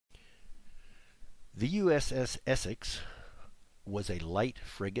The USS Essex was a light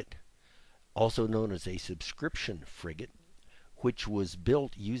frigate, also known as a subscription frigate, which was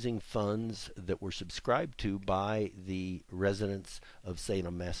built using funds that were subscribed to by the residents of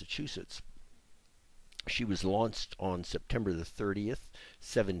Salem, Massachusetts. She was launched on September the 30th,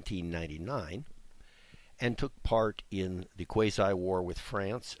 1799, and took part in the Quasi-War with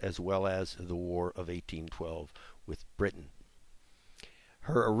France as well as the War of 1812 with Britain.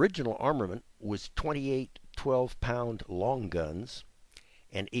 Her original armament was 28 12-pound long guns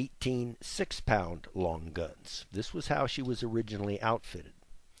and 18 6-pound long guns. This was how she was originally outfitted.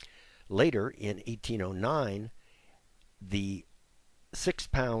 Later, in 1809, the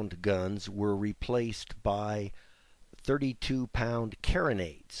 6-pound guns were replaced by 32-pound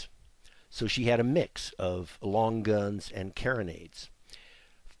carronades. So she had a mix of long guns and carronades.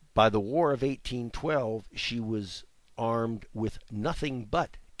 By the War of 1812, she was armed with nothing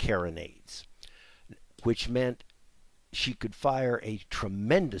but carronades, which meant she could fire a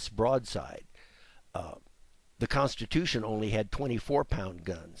tremendous broadside. The Constitution only had 24-pound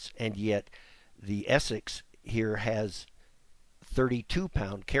guns, and yet the Essex here has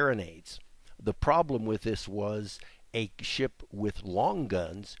 32-pound carronades. The problem with this was a ship with long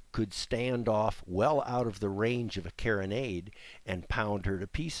guns could stand off well out of the range of a carronade and pound her to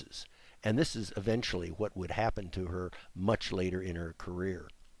pieces. And this is eventually what would happen to her much later in her career.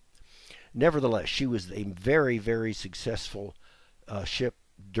 Nevertheless, she was a very, very successful ship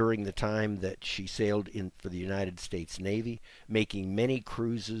during the time that she sailed for the United States Navy, making many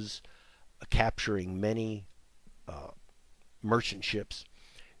cruises, capturing many merchant ships.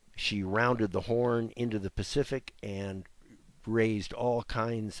 She rounded the Horn into the Pacific and raised all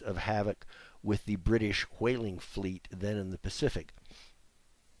kinds of havoc with the British whaling fleet then in the Pacific,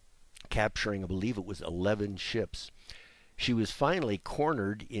 capturing, I believe it was 11 ships. She was finally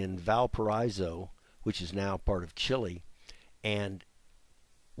cornered in Valparaiso, which is now part of Chile, and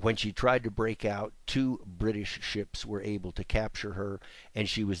when she tried to break out, 2 British ships were able to capture her, and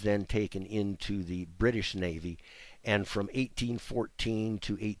she was then taken into the British Navy. And from 1814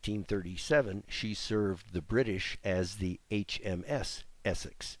 to 1837, she served the British as the HMS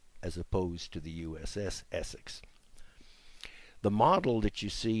Essex, as opposed to the USS Essex. The model that you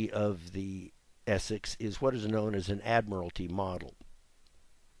see of the Essex is what is known as an Admiralty model.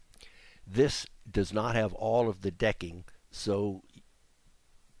 This does not have all of the decking, so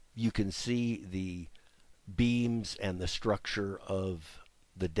you can see the beams and the structure of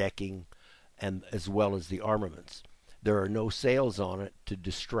the decking, and as well as the armaments. There are no sails on it to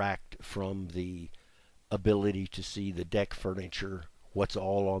distract from the ability to see the deck furniture, what's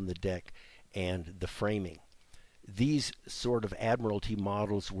all on the deck, and the framing. These sort of Admiralty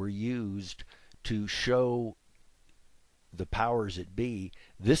models were used to show the powers that be,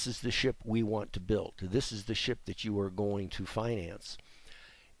 this is the ship we want to build. This is the ship that you are going to finance.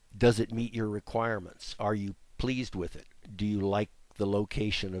 Does it meet your requirements? Are you pleased with it? Do you like the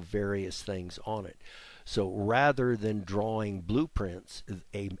location of various things on it? So rather than drawing blueprints,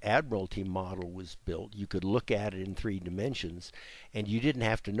 an Admiralty model was built. You could look at it in 3 dimensions, and you didn't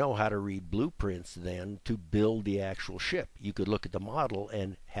have to know how to read blueprints then to build the actual ship. You could look at the model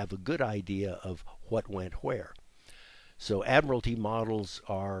and have a good idea of what went where. So Admiralty models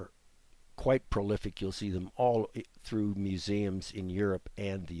are quite prolific. You'll see them all through museums in Europe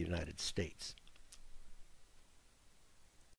and the United States.